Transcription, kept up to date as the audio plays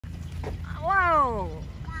Whoa!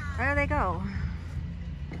 Where do they go?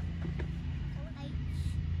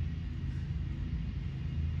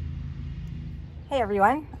 Hey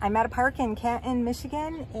everyone, I'm at a park in Canton,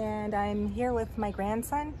 Michigan, and I'm here with my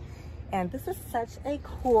grandson, and this is such a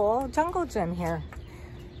cool jungle gym here.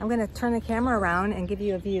 I'm going to turn the camera around and give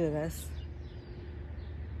you a view of this.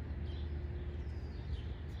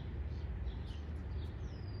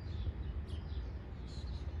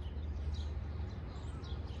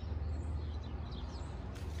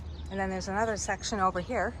 And then there's another section over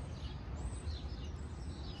here.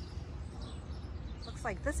 Looks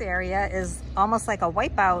like this area is almost like a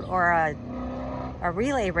wipeout or a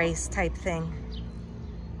relay race type thing.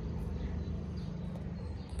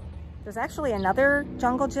 There's actually another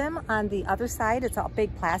jungle gym on the other side. It's a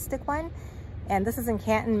big plastic one. And this is in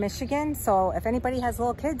Canton, Michigan. So if anybody has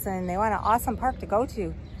little kids and they want an awesome park to go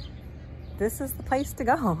to, this is the place to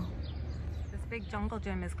go. This big jungle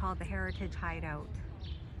gym is called the Heritage Hideout.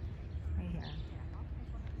 Right here.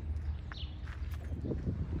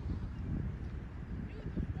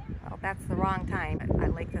 Oh, that's the wrong time. I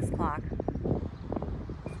like this clock.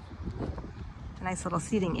 A nice little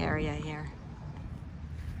seating area here.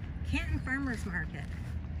 Canton Farmers Market.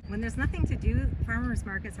 When there's nothing to do, farmers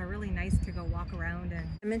markets are really nice to go walk around in.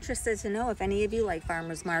 I'm interested to know if any of you like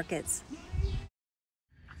farmers markets.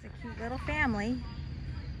 It's a cute little family.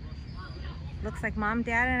 Looks like mom,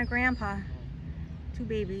 dad, and a grandpa. 2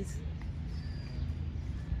 babies.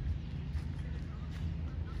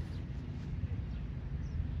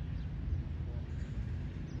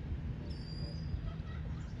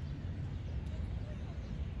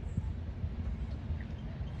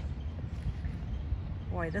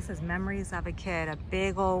 Boy, this is memories of a kid, a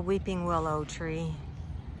big old weeping willow tree.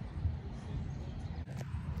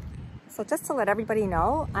 So just to let everybody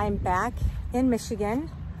know, I'm back in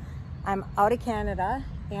Michigan. I'm out of Canada.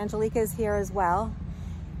 Angelica is here as well.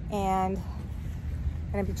 And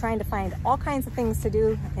I'm gonna be trying to find all kinds of things to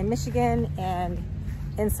do in Michigan and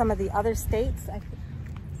in some of the other states.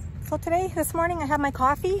 So this morning I had my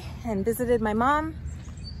coffee and visited my mom,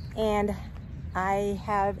 and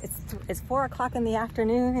it's 4 o'clock in the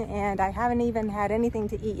afternoon and I haven't even had anything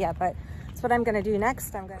to eat yet, but that's what I'm gonna do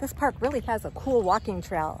next. This park really has a cool walking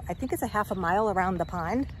trail. I think it's a half a mile around the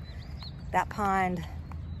pond. That pond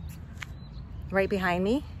right behind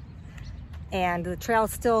me. And the trail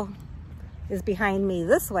still is behind me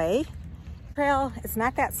this way. The trail is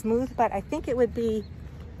not that smooth, but I think it would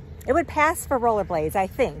pass for rollerblades, I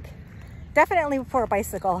think. Definitely for a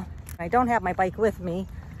bicycle. I don't have my bike with me.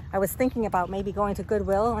 I was thinking about maybe going to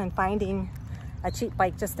Goodwill and finding a cheap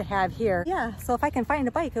bike just to have here. Yeah, so if I can find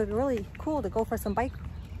a bike, it would be really cool to go for some bike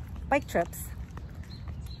trips.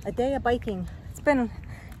 A day of biking. It's been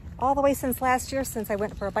all the way since last year since I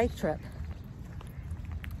went for a bike trip.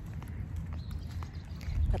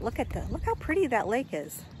 But look how pretty that lake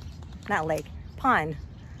is. Not lake, pond.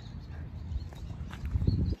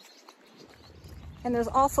 And there's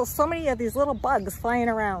also so many of these little bugs flying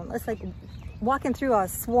around. It's like walking through a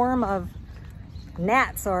swarm of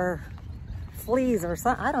gnats or fleas or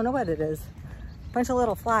something. I don't know what it is. Bunch of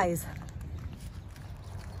little flies.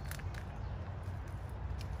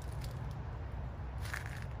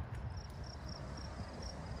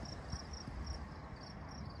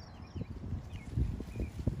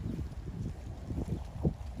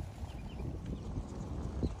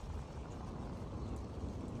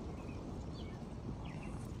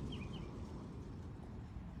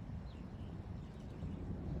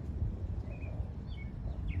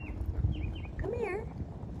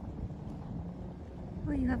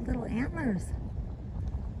 Oh, you have little antlers.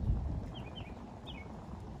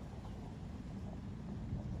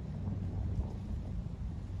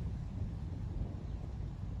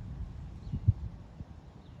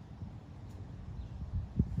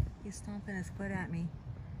 He's stomping his foot at me.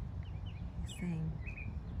 He's saying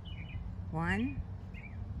 1,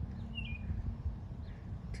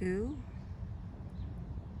 2.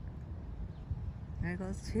 There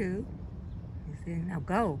goes 2. He's saying, now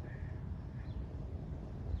go.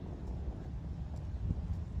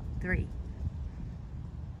 3.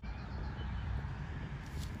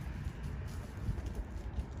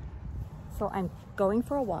 So I'm going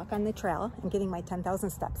for a walk on the trail and getting my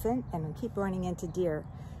 10,000 steps in, and I keep running into deer.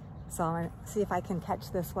 So I'm going to see if I can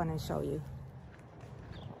catch this one and show you.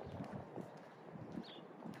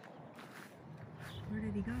 Where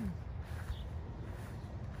did he go?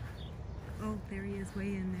 Oh, there he is, way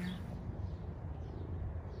in there.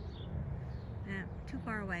 Yeah, too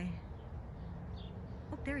far away.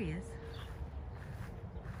 Oh, there he is.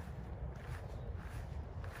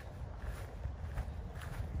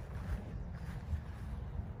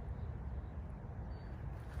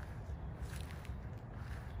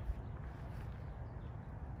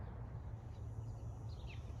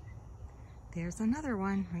 There's another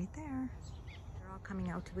one right there. They're all coming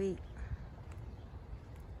out to eat.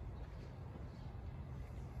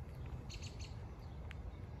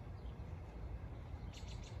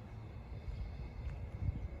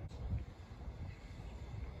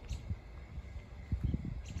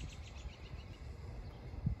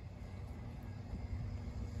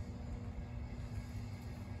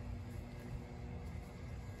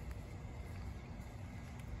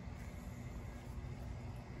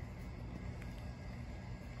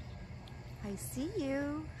 I see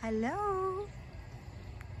you. Hello.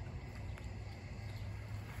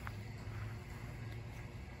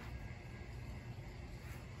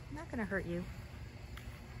 I'm not gonna hurt you.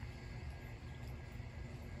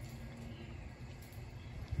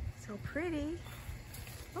 So pretty.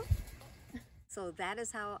 Oh. So that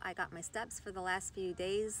is how I got my steps for the last few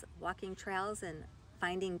days, walking trails and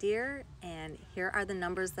finding deer. And here are the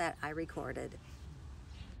numbers that I recorded.